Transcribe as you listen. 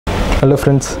Hello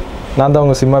friends, நான் தான்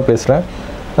உங்கள் சிம்மா பேசுகிறேன்.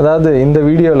 அதாவது இந்த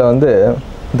வீடியோவில் வந்து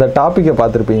இந்த டாப்பிக்கை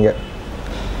பார்த்துருப்பீங்க,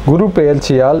 குரு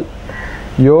பெயர்ச்சியால்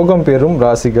யோகம் பெறும்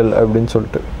ராசிகள் அப்படின்னு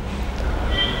சொல்லிட்டு.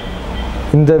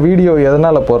 இந்த வீடியோ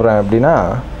எதனால் போடுறேன் அப்படின்னா,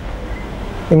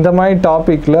 இந்த மாதிரி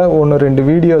டாப்பிக்கில் 1-2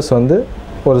 வீடியோஸ் வந்து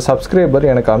ஒரு சப்ஸ்கிரைபர்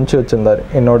எனக்கு அனுப்பிச்சி வச்சுருந்தார்,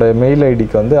 என்னோடய மெயில்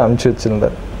ஐடிக்கு வந்து அனுப்பிச்சி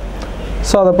வச்சுருந்தார்.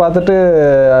 ஸோ அதை பார்த்துட்டு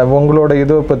உங்களோட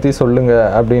இதை பற்றி சொல்லுங்கள்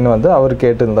அப்படின்னு வந்து அவர்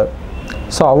கேட்டிருந்தார்.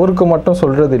 ஸோ அவருக்கு மட்டும்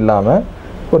சொல்கிறது இல்லாமல்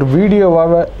ஒரு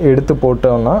வீடியோவாக எடுத்து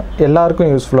போட்டோம்னா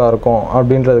எல்லாருக்கும் யூஸ்ஃபுல்லாக இருக்கும்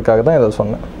அப்படின்றதுக்காக தான் இதை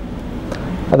சொன்னேன்.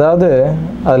 அதாவது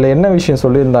அதில் என்ன விஷயம்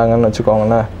சொல்லியிருந்தாங்கன்னு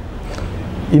வச்சுக்கோங்களேன்,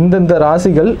 இந்தந்த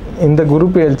ராசிகள் இந்த குரு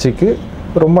பெயர்ச்சிக்கு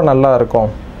ரொம்ப நல்லா இருக்கும்.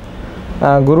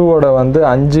 குருவோட வந்து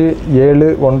 5, 7,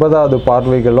 9வது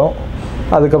பார்வைகளும்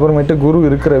அதுக்கப்புறமேட்டு குரு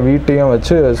இருக்கிற வீட்டையும்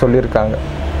வச்சு சொல்லியிருக்காங்க.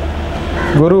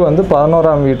 குரு வந்து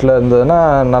 11ஆம் வீட்டில் இருந்ததுன்னா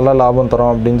நல்ல லாபம்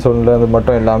தரும் அப்படின்னு சொல்லுறது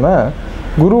மட்டும் இல்லாமல்,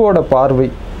 குருவோட பார்வை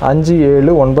 5,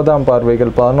 7, 9ஆம்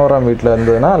பார்வைகள் 11ஆம் வீட்டில்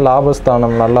இருந்ததுன்னா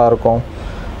லாபஸ்தானம் நல்லாயிருக்கும்,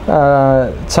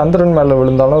 சந்திரன் மேலே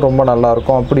விழுந்தாலும் ரொம்ப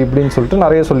நல்லாயிருக்கும், அப்படி இப்படின்னு சொல்லிட்டு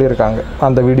நிறைய சொல்லியிருக்காங்க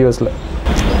அந்த வீடியோஸில்.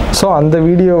 ஸோ அந்த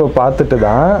வீடியோவை பார்த்துட்டு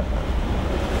தான்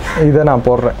இதை நான்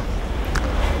போடுறேன்.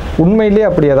 உண்மையிலே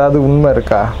அப்படி ஏதாவது உண்மை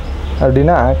இருக்கா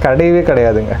அப்படின்னா கிடையவே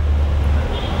கிடையாதுங்க.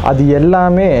 அது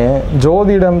எல்லாமே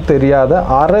ஜோதிடம் தெரியாத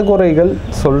அறகுறைகள்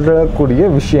சொல்லக்கூடிய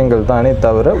விஷயங்கள் தானே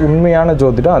தவிர உண்மையான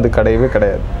ஜோதிடம் அது கிடையவே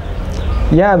கிடையாது.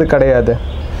 ஏன் அது கிடையாது?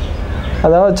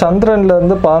 அதாவது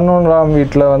சந்திரன்லேருந்து 11ஆம்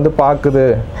வீட்டில் வந்து பார்க்குது,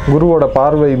 குருவோட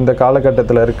பார்வை இந்த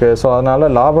காலகட்டத்தில் இருக்குது, ஸோ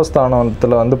அதனால்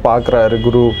லாபஸ்தானத்தில் வந்து பார்க்குறாரு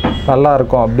குரு, நல்லா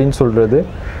இருக்கும் அப்படின்னு சொல்கிறது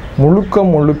முழுக்க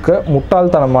முழுக்க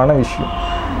முட்டாள்தனமான விஷயம்.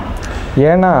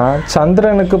 ஏன்னா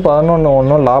சந்திரனுக்கு 11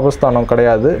 ஒன்றும் லாபஸ்தானம்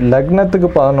கிடையாது, லக்னத்துக்கு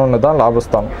 11 தான்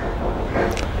லாபஸ்தானம்.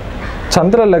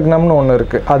 சந்திர லக்னம்னு ஒன்று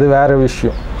இருக்குது, அது வேறு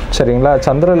விஷயம், சரிங்களா?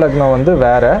 சந்திர லக்னம் வந்து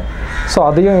வேறு. ஸோ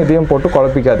அதையும் இதையும் போட்டு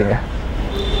குழப்பிக்காதீங்க.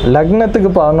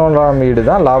 லக்னத்துக்கு 11ஆம் வீடு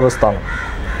தான் லாபஸ்தானம்.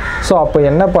 ஸோ அப்போ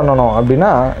என்ன பண்ணணும்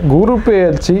அப்படின்னா, குரு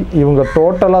பெயர்ச்சி இவங்க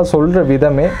டோட்டலாக சொல்கிற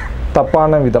விதமே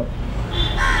தப்பான விதம்.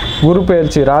 குரு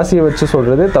பெயர்ச்சி ராசியை வச்சு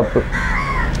சொல்கிறதே தப்பு.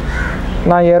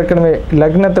 நான் ஏற்கனவே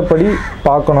லக்னத்தை படி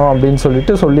பார்க்கணும் அப்படின்னு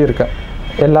சொல்லிட்டு சொல்லியிருக்கேன்,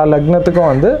 எல்லா லக்னத்துக்கும்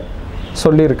வந்து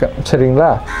சொல்லியிருக்கேன், சரிங்களா?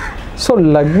 ஸோ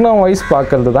லக்னம் வைஸ்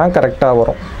பார்க்குறது தான் கரெக்டாக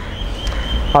வரும்.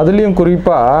 அதுலேயும்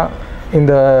குறிப்பாக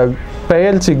இந்த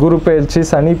பெயர்ச்சி, குரு பெயர்ச்சி,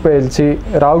 சனி பெயர்ச்சி,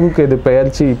 ராகு கேது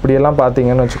பெயர்ச்சி இப்படியெல்லாம்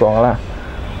பார்த்தீங்கன்னு வச்சுக்கோங்களேன்,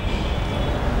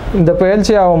 இந்த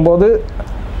பெயர்ச்சி ஆகும்போது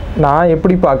நான்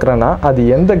எப்படி பார்க்குறேன்னா, அது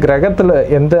எந்த கிரகத்தில்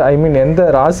எந்த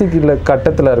ராசிக்குள்ள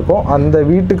கட்டத்தில் இருக்கோ அந்த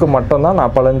வீட்டுக்கு மட்டும்தான்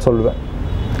நான் பலன் சொல்லுவேன்.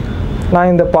 நான்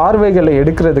இந்த பார்வைகளை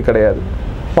எடுக்கிறது கிடையாது.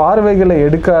 பார்வைகளை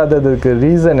எடுக்காததுக்கு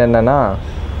ரீசன் என்னென்னா,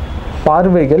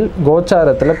 பார்வைகள்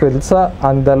கோச்சாரத்தில் பெருசாக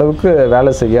அந்த அளவுக்கு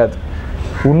வேலை செய்யாது.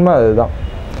 உண்மை அதுதான்.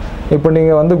 இப்போ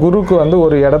நீங்கள் வந்து குருக்கு வந்து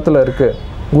ஒரு இடத்துல இருக்குது,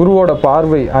 குருவோட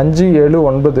பார்வை 5, 7,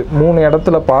 9 3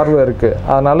 இடத்துல பார்வை இருக்குது,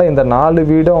 அதனால் இந்த 4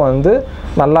 வீடும் வந்து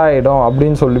நல்லாயிடும்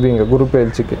அப்படின்னு சொல்லுவீங்க குரு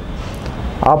பயிற்சிக்கு.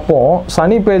 அப்போது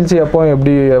சனி பயிற்சி அப்போ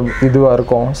எப்படி இதுவாக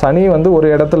இருக்கும்? சனி வந்து ஒரு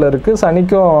இடத்துல இருக்குது,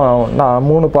 சனிக்கும்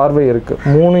 3 பார்வை இருக்குது,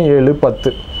 3, 7,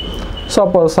 10. ஸோ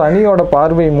அப்போ சனியோட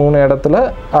பார்வை 3 இடத்துல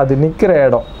அது நிற்கிற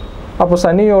இடம். அப்போ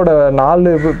சனியோட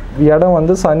 4 இடம்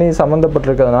வந்து சனி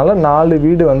சம்மந்தப்பட்டிருக்கிறதுனால 4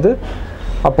 வீடு வந்து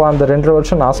அப்போ அந்த 2.5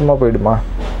 வருஷம் நாசமாக போயிடுமா?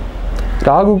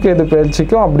 ராகு கேது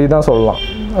பயிற்சிக்கும் அப்படி தான் சொல்லலாம்.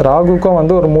 ராகுக்கும்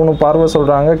வந்து ஒரு 3 பார்வை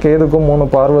சொல்கிறாங்க, கேதுக்கும் 3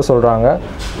 பார்வை சொல்கிறாங்க,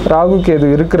 ராகு கேது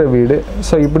இருக்கிற வீடு.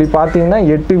 ஸோ இப்படி பார்த்தீங்கன்னா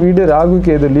 8 வீடு ராகு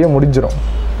கேதுலேயே முடிஞ்சிடும்.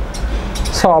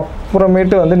 ஸோ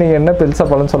அப்புறமேட்டு வந்து நீங்கள் என்ன பெருசாக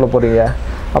பலன் சொல்ல போகிறீங்க?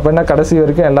 அப்போ என்ன கடைசி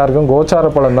வரைக்கும் எல்லாருக்கும்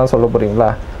கோச்சார பலன் தான் சொல்ல போகிறீங்களா?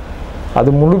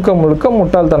 அது முழுக்க முழுக்க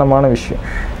முட்டாள்தனமான விஷயம்.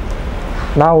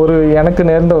 நான் எனக்கு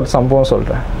நேர்ந்த ஒரு சம்பவம்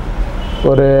சொல்கிறேன்.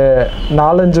 ஒரு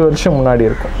 4-5 வருஷம் முன்னாடி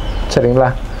இருக்கும், சரிங்களா?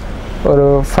 ஒரு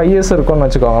 5 years இருக்கும்னு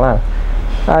வச்சுக்கோங்களேன்.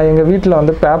 எங்கள் வீட்டில்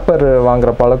வந்து பேப்பர்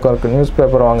வாங்குகிற பழக்கம் இருக்குது, நியூஸ்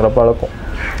பேப்பர் வாங்குகிற பழக்கம்.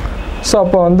 ஸோ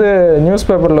அப்போ வந்து நியூஸ்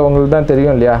பேப்பரில் உங்களுக்கு தான்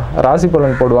தெரியும் இல்லையா, ராசி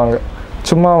பலன் போடுவாங்க.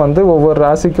 சும்மா வந்து ஒவ்வொரு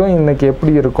ராசிக்கும் இன்றைக்கி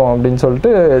எப்படி இருக்கும் அப்படின்னு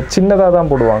சொல்லிட்டு சின்னதாக தான்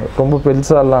போடுவாங்க, ரொம்ப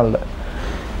பெருசாலாம் இல்லை.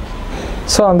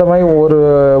 ஸோ அந்த மாதிரி ஒரு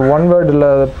 1 வேர்டில்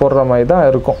போடுற மாதிரி தான்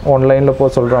இருக்கும், 1 லைனில்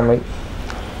போய் சொல்கிற மாதிரி.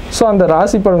 ஸோ அந்த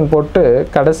ராசி பலன் போட்டு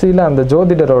கடைசியில் அந்த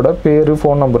ஜோதிடரோட பேர்,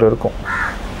 ஃபோன் நம்பர் இருக்கும்.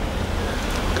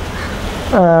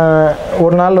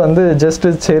 ஒரு நாள் வந்து ஜஸ்ட்டு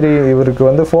சரி இவருக்கு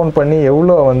வந்து ஃபோன் பண்ணி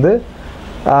எவ்வளோ வந்து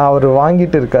அவர்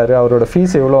வாங்கிட்டு இருக்காரு, அவரோட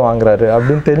ஃபீஸ் எவ்வளோ வாங்குறாரு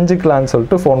அப்படின்னு தெரிஞ்சுக்கலான்னு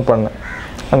சொல்லிட்டு ஃபோன் பண்ணேன்.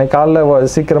 அன்றைக்கி காலைல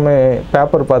சீக்கிரமே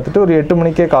பேப்பர் பார்த்துட்டு ஒரு 8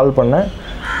 மணிக்கே கால் பண்ணேன்.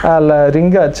 அதில்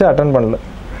ரிங் ஆச்சு, அட்டன் பண்ணல,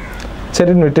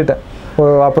 சரின்னு விட்டுட்டேன்.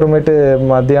 அப்புறமேட்டு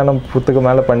மத்தியானம் புத்துக்கு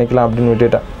மேலே பண்ணிக்கலாம் அப்படின்னு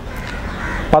விட்டுட்டேன்.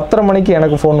 10:30 மணிக்கு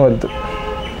எனக்கு ஃபோன் வருது.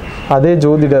 அதே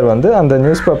ஜோதிடர் வந்து அந்த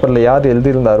நியூஸ் பேப்பரில் யார்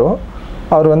எழுதியிருந்தாரோ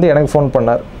அவர் வந்து எனக்கு ஃபோன்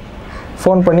பண்ணார்.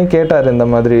 ஃபோன் பண்ணி கேட்டார், இந்த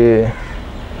மாதிரி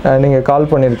நீங்கள் கால்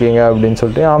பண்ணியிருக்கீங்க அப்படின்னு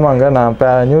சொல்லிட்டு, ஆமாங்க நான்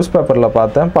நியூஸ் பேப்பரில்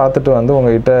பார்த்தேன், பார்த்துட்டு வந்து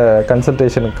உங்கள்கிட்ட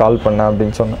கன்சல்டேஷனுக்கு கால் பண்ணேன்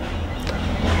அப்படின்னு சொன்னேன்.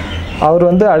 அவர்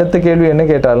வந்து அடுத்த கேள்வி என்ன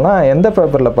கேட்டால்னா, எந்த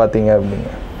பேப்பரில் பார்த்தீங்க அப்படிங்க.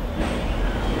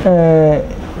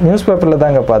 நியூஸ் பேப்பரில்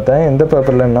தாங்க பார்த்தேன். எந்த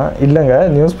பேப்பர்லன்னா, இல்லைங்க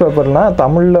நியூஸ் பேப்பர்னால்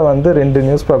தமிழில் வந்து 2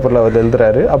 நியூஸ் பேப்பரில் அவர்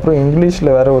எழுதுறாரு, அப்புறம்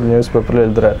இங்கிலீஷில் வேறு ஒரு நியூஸ் பேப்பரில்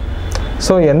எழுதுறாரு.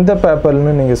 ஸோ எந்த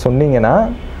பேப்பர்னு நீங்கள் சொன்னீங்கன்னா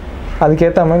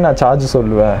அதுக்கேற்ற மாதிரி நான் சார்ஜ்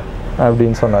சொல்லுவேன்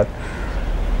அப்படின்னு சொன்னார்.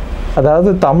 அதாவது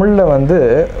தமிழில் வந்து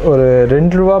ஒரு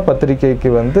 2 ரூபா பத்திரிக்கைக்கு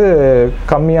வந்து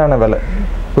கம்மியான விலை,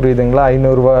 புரியுதுங்களா,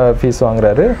 500 ரூபா ஃபீஸ்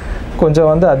வாங்குறாரு. கொஞ்சம்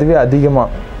வந்து அதுவே அதிகமாக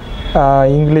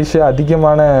இங்கிலீஷு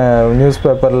அதிகமான நியூஸ்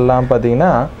பேப்பர்லாம்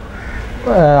பார்த்தீங்கன்னா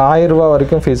 1000 ரூபா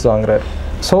வரைக்கும் ஃபீஸ் வாங்குறாரு.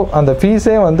 ஸோ அந்த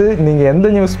ஃபீஸே வந்து நீங்கள் எந்த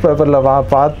நியூஸ் பேப்பரில்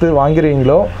பார்த்து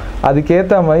வாங்குறீங்களோ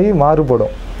அதுக்கேற்ற மாதிரி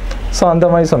மாறுபடும். ஸோ அந்த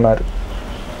மாதிரி சொன்னார்.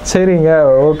 சரிங்க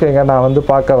ஓகேங்க நான் வந்து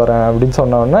பார்க்க வரேன் அப்படின்னு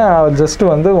சொன்னோடனே அவர் ஜஸ்ட்டு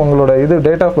வந்து உங்களோட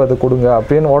டேட் ஆஃப் பர்த் கொடுங்க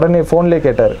அப்படின்னு உடனே ஃபோன்லேயே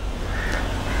கேட்டார்.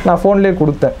 நான் ஃபோன்லேயே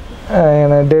கொடுத்தேன்,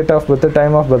 எனக்கு date of birth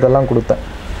time of birth எல்லாம் கொடுத்தேன்.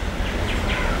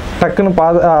 டக்குன்னு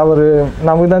அவர்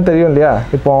நமக்கு தான் தெரியும் இல்லையா,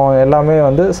 இப்போ எல்லாமே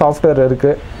வந்து சாஃப்ட்வேர்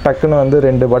இருக்குது, டக்குன்னு வந்து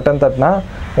 2 பட்டன் தட்டினா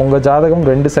உங்கள் ஜாதகம்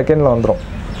 2 செகண்டில் வந்துடும்.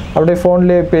 அப்படியே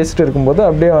ஃபோன்லேயே பேசிட்டு இருக்கும்போது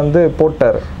அப்படியே வந்து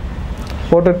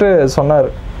போட்டுட்டு சொன்னார்,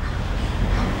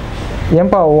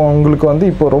 ஏன்பா உங்களுக்கு வந்து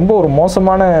இப்போ ரொம்ப ஒரு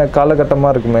மோசமான காலகட்டமாக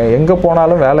இருக்குமே, எங்கே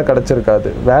போனாலும் வேலை கிடச்சிருக்காது,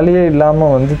 வேலையே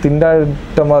இல்லாமல் வந்து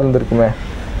திண்டாட்டமாக இருந்திருக்குமே,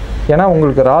 ஏன்னா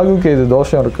உங்களுக்கு ராகு கேது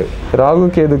தோஷம் இருக்குது, ராகு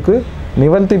கேதுக்கு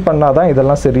நிவர்த்தி பண்ணால் தான்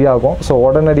இதெல்லாம் சரியாகும், ஸோ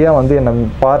உடனடியாக வந்து என்னை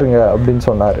பாருங்க அப்படின்னு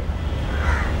சொன்னார்.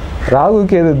 ராகு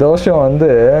கேது தோஷம் வந்து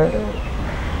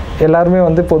எல்லாருமே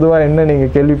வந்து பொதுவாக என்ன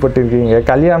நீங்கள் கேள்விப்பட்டிருக்கீங்க,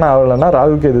 கல்யாணம் ஆகலைன்னா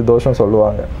ராகு கேது தோஷம்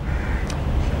சொல்லுவாங்க.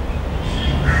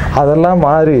 அதெல்லாம்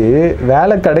மாறி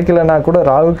வேலை கிடைக்கலனா கூட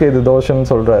ராகு கேது தோஷம்னு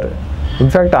சொல்கிறாரு.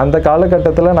 இன்ஃபேக்ட் அந்த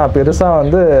காலகட்டத்தில் நான் பெருசாக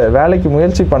வந்து வேலைக்கு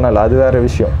முயற்சி பண்ணலை, அது வேறு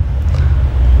விஷயம்.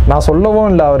 நான் சொல்லவும்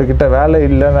இல்லை அவர்கிட்ட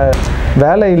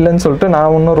வேலை இல்லைன்னு சொல்லிட்டு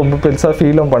நான் இன்னும் ரொம்ப பெருசாக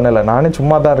ஃபீலும் பண்ணலை, நானே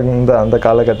சும்மா தான் இருந்தேன் அந்த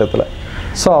காலகட்டத்தில்.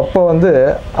 ஸோ அப்போ வந்து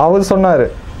அவர் சொன்னார்,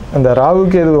 இந்த ராகு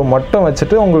கேதுவை மட்டும்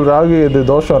வச்சுட்டு உங்களுக்கு ராகு கேது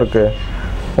தோஷம் இருக்குது,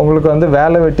 உங்களுக்கு வந்து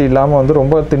வேலை வெட்டி இல்லாமல் வந்து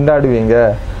ரொம்ப திண்டாடுவீங்க,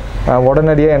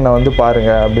 உடனடியாக என்னை வந்து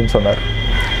பாருங்கள் அப்படின்னு சொன்னார்.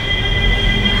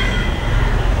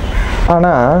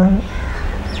 ஆனால்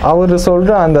அவர்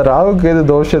சொல்கிற அந்த ராகு கேது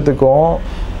தோஷத்துக்கும்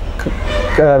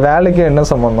வேலைக்கும் என்ன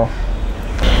சம்பந்தம்?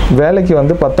 வேலைக்கு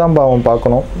வந்து 10ஆம் பாவம்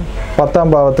பார்க்கணும்,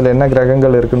 10ஆம் பாவத்தில் என்ன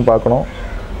கிரகங்கள் இருக்குதுன்னு பார்க்கணும்,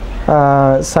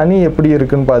 சனி எப்படி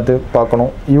இருக்குன்னு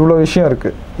பார்க்கணும், இவ்வளோ விஷயம்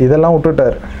இருக்குது. இதெல்லாம்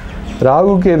விட்டுட்டார்.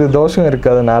 ராகு கேது தோஷம்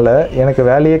இருக்கிறதுனால எனக்கு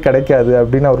வேலையே கிடைக்காது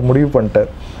அப்படின்னு அவர் முடிவு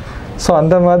பண்ணிட்டார். ஸோ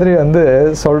அந்த மாதிரி வந்து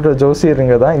சொல்கிற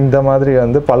ஜோசியருங்க தான் இந்த மாதிரி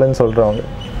வந்து பலன் சொல்கிறவங்க.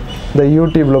 இந்த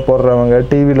யூடியூப்பில் போடுறவங்க,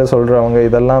 டிவியில் சொல்கிறவங்க,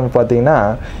 இதெல்லாம் பார்த்திங்கன்னா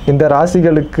இந்த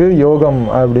ராசிகளுக்கு யோகம்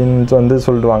அப்படின்னு வந்து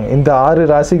சொல்லுவாங்க. இந்த 6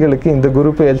 ராசிகளுக்கு இந்த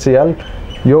குரு பெயர்ச்சியால்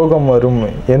யோகம் வரும்,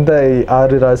 எந்த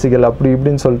 6 ராசிகள் அப்படி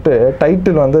இப்படின்னு சொல்லிட்டு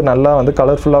டைட்டில் வந்து நல்லா வந்து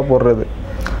கலர்ஃபுல்லாக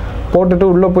போட்டுட்டு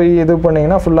உள்ளே போய் இது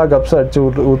பண்ணிங்கன்னா ஃபுல்லாக கப்ஸ்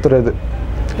அடித்து ஊற்றுறது.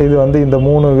 இது வந்து இந்த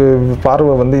 3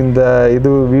 பார்வை வந்து இந்த இது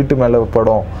வீட்டு மேலே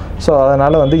படும், ஸோ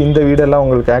அதனால் வந்து இந்த வீடெல்லாம்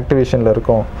உங்களுக்கு ஆக்டிவேஷனில்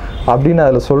இருக்கும் அப்படின்னு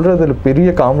அதில் சொல்கிறதுல பெரிய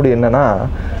காமெடி என்னென்னா,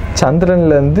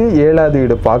 சந்திரன்லேருந்து 7ஆவது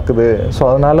வீடு பார்க்குது, ஸோ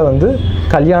அதனால் வந்து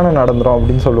கல்யாணம் நடந்துடும்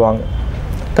அப்படின்னு சொல்லுவாங்க.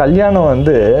 கல்யாணம்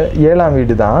வந்து 7ஆம்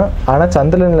வீடு தான், ஆனால்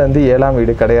சந்திரன்லேருந்து 7ஆம்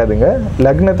வீடு கிடையாதுங்க,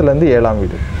 லக்னத்துலேருந்து 7ஆம்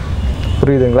வீடு,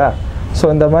 புரியுதுங்களா? ஸோ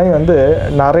இந்த மாதிரி வந்து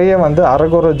நிறைய வந்து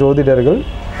அரகுர ஜோதிடர்கள்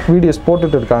வீடியோஸ்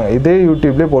போட்டுட்டு இருக்காங்க, இதே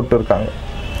யூடியூப்லேயே போட்டுருக்காங்க.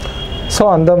 ஸோ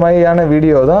அந்த மாதிரியான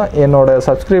வீடியோ தான் என்னோடய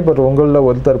சப்ஸ்கிரைபர் உங்களில்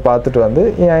ஒருத்தர் பார்த்துட்டு வந்து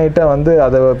என்கிட்ட வந்து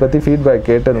அதை பற்றி ஃபீட்பேக்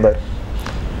கேட்டிருந்தார்.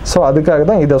 ஸோ அதுக்காக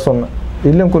தான் இதை சொன்னேன்.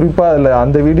 இன்னும் குறிப்பாக அதில்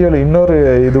அந்த வீடியோவில் இன்னொரு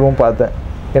இதுவும் பார்த்தேன்.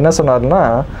 என்ன சொன்னார்னா,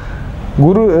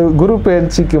 குரு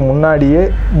பயிற்சிக்கு முன்னாடியே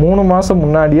 3 மாதம்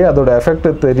முன்னாடியே அதோட எஃபெக்ட்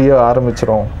தெரிய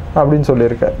ஆரம்பிச்சிடும் அப்படின்னு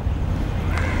சொல்லியிருக்கார்.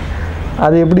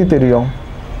 அது எப்படி தெரியும்?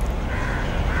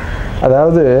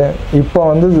 அதாவது இப்போ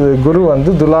வந்து குரு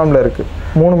வந்து துலாமில் இருக்குது,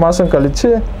 3 மாதம் கழித்து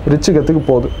விருச்சிகத்துக்கு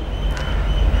போகுது.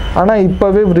 ஆனால்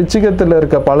இப்போவே விருச்சிகத்தில்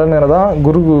இருக்க பலனை தான்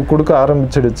குரு கொடுக்க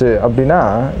ஆரம்பிச்சிடுச்சு அப்படின்னா,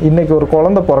 இன்றைக்கி ஒரு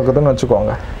குழந்தை பிறக்குதுன்னு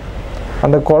வச்சுக்கோங்க,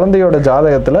 அந்த குழந்தையோட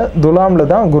ஜாதகத்தில்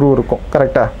துலாமில் தான் குரு இருக்கும்,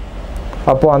 கரெக்டாக?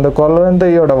 அப்போது அந்த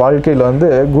குழந்தையோட வாழ்க்கையில் வந்து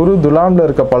குரு துலாமில்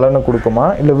இருக்க பலனை கொடுக்குமா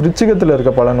இல்லை விருச்சிகத்தில்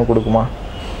இருக்க பலனை கொடுக்குமா?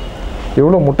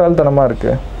 எவ்வளோ முட்டாள்தனமாக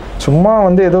இருக்குது. சும்மா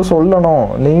வந்து ஏதோ சொல்லணும்,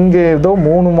 நீங்கள் ஏதோ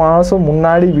 3 மாதம்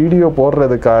முன்னாடி வீடியோ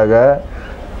போடுறதுக்காக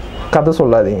கதை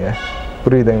சொல்லாதீங்க,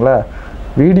 புரியுதுங்களா?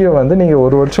 வீடியோ வந்து நீங்கள்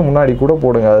 1 வருஷம் முன்னாடி கூட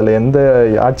போடுங்க, அதில் எந்த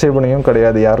ஆட்சேபனையும்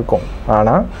கிடையாது யாருக்கும்.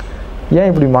 ஆனால் ஏன்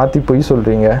இப்படி மாற்றி பொய்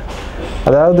சொல்கிறீங்க?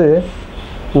 அதாவது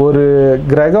ஒரு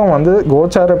கிரகம் வந்து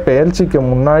கோச்சார பெயர்ச்சிக்கு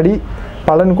முன்னாடி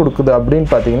பலன் கொடுக்குது அப்படின்னு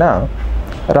பார்த்தீங்கன்னா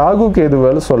ராகு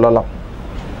கேதுவல் சொல்லலாம்.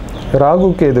 ராகு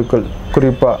கேதுக்கள்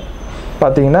குறிப்பாக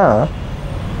பார்த்தீங்கன்னா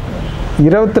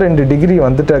 22 டிகிரி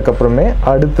வந்துட்டதுக்கப்புறமே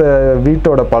அடுத்த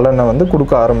வீட்டோட பலனை வந்து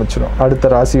கொடுக்க ஆரம்பிச்சிடும்,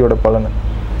 அடுத்த ராசியோட பலனை.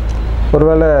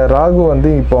 ஒருவேளை ராகு வந்து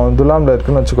இப்போ துலாமில்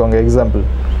இருக்குன்னு வச்சுக்கோங்க, எக்ஸாம்பிள்.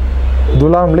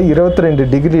 துலாமில் 22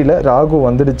 டிகிரியில் ராகு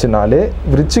வந்துடுச்சுனாலே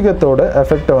விருச்சிகத்தோட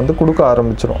எஃபெக்டை வந்து கொடுக்க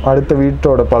ஆரம்பிச்சிடும், அடுத்த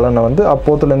வீட்டோட பலனை வந்து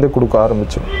அப்போத்துலேருந்தே கொடுக்க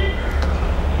ஆரம்பிச்சிடும்.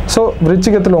 ஸோ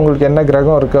விருச்சிகத்தில் உங்களுக்கு என்ன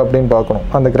கிரகம் இருக்குது அப்படின்னு பார்க்கணும்.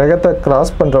 அந்த கிரகத்தை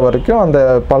கிராஸ் பண்ணுற வரைக்கும் அந்த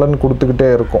பலன் கொடுத்துக்கிட்டே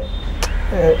இருக்கும்.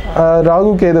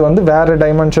 ராகு கேது வந்து வேறு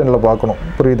டைமென்ஷனில் பார்க்கணும்,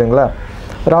 புரியுதுங்களா?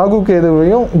 ராகு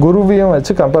கேதுவையும் குருவையும்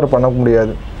வச்சு கம்பேர் பண்ண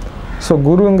முடியாது. ஸோ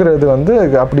குருங்கிறது வந்து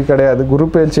அப்படி கிடையாது. குரு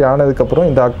பயிற்சி ஆனதுக்கப்புறம்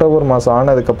இந்த அக்டோபர் மாதம்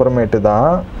ஆனதுக்கப்புறமேட்டு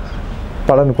தான்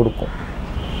பலன் கொடுக்கும்,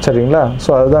 சரிங்களா? ஸோ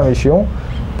அதுதான் விஷயம்.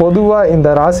 பொதுவாக இந்த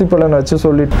ராசி பலன் வச்சு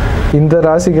சொல்லிட்டு இந்த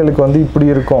ராசிகளுக்கு வந்து இப்படி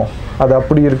இருக்கும், அது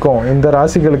அப்படி இருக்கும், இந்த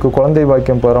ராசிகளுக்கு குழந்தை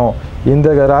பாக்கியம் போகிறோம், இந்த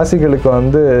ராசிகளுக்கு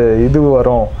வந்து இது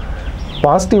வரும்,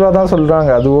 பாசிட்டிவாக தான் சொல்கிறாங்க,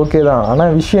 அது ஓகே தான்.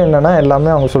 ஆனால் விஷயம் என்னென்னா எல்லாமே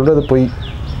அவங்க சொல்கிறது பொய்.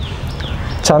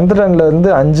 சந்திரன்லேருந்து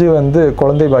 5 வந்து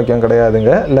குழந்தை பாக்கியம்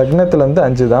கிடையாதுங்க, லக்னத்துலேருந்து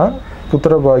 5 தான்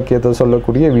புத்திர பாக்கியத்தை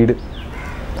சொல்லக்கூடிய வீடு.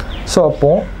 ஸோ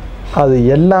அப்போது அது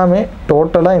எல்லாமே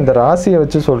டோட்டலாக இந்த ராசியை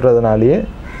வச்சு சொல்கிறதுனாலேயே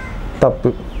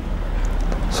தப்பு.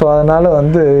 ஸோ அதனால்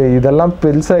வந்து இதெல்லாம்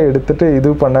பெருசாக எடுத்துகிட்டு இது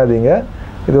பண்ணாதீங்க.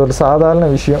 இது ஒரு சாதாரண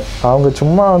விஷயம். அவங்க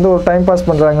சும்மா வந்து ஒரு டைம் பாஸ்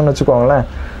பண்ணுறாங்கன்னு வச்சுக்கோங்களேன்.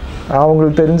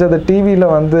 அவங்களுக்கு தெரிஞ்சதை டிவியில்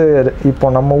வந்து இப்போ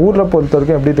நம்ம ஊரில் பொறுத்த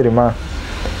வரைக்கும் எப்படி தெரியுமா,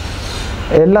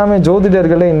 எல்லாமே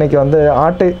ஜோதிடர்களே இன்றைக்கி வந்து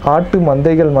ஆட்டு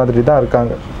மந்தைகள் மாதிரி தான்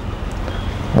இருக்காங்க.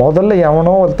 முதல்ல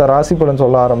எவனோ ஒருத்தர் ராசி பலன்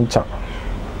சொல்ல ஆரம்பித்தான்,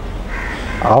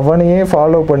 அவனையே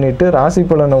ஃபாலோ பண்ணிவிட்டு ராசி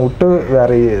பலனை விட்டு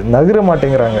வேற நகர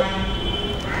மாட்டேங்கிறாங்க.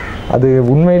 அது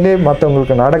உண்மையிலே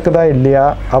மற்றவங்களுக்கு நடக்குதா இல்லையா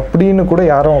அப்படின்னு கூட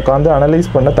யாரும் உட்காந்து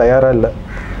அனலைஸ் பண்ண தயாராக இல்லை.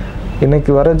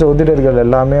 இன்றைக்கி வர ஜோதிடர்கள்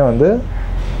எல்லாமே வந்து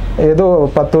ஏதோ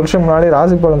 10 வருஷம் முன்னாடி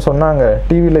ராசி பலன் சொன்னாங்க,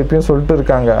 டிவியில் இப்பயும் சொல்லிட்டு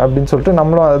இருக்காங்க அப்படின்னு சொல்லிட்டு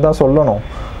நம்மளும் அதை தான் சொல்லணும்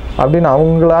அப்படின்னு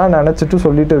அவங்களா நினச்சிட்டு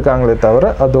சொல்லிட்டு இருக்காங்களே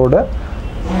தவிர அதோட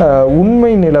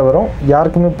உண்மை நிலவரம்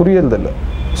யாருக்குமே புரியறதில்லை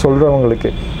சொல்கிறவங்களுக்கு.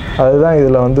 அதுதான்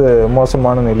இதில் வந்து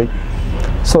மோசமான நிலை.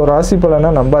 ஸோ ராசி பலனை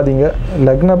நம்பாதீங்க,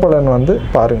 லக்ன பலன் வந்து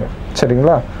பாருங்கள்,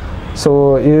 சரிங்களா? ஸோ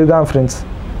இதுதான் ஃப்ரெண்ட்ஸ்.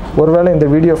 ஒருவேளை இந்த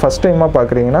வீடியோ ஃபஸ்ட் டைமாக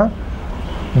பார்க்குறீங்கன்னா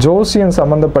ஜோசியம்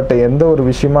சம்மந்தப்பட்ட எந்த ஒரு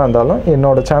விஷயமா இருந்தாலும்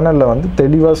என்னோடய சேனலில் வந்து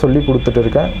தெளிவாக சொல்லி கொடுத்துட்டு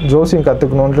இருக்கேன். ஜோசியம்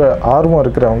கற்றுக்கணுன்ற ஆர்வம்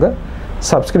இருக்கிறவங்க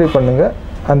சப்ஸ்கிரைப் பண்ணுங்கள்.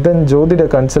 அண்ட் தென் ஜோதிட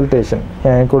கன்சல்டேஷன்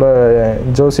என் கூட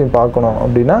ஜோசியம் பார்க்கணும்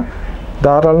அப்படின்னா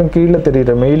தாராளம் கீழே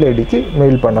தெரிகிற மெயில் ஐடிக்கு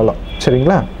மெயில் பண்ணலாம்,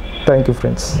 சரிங்களா? Thank you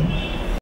friends.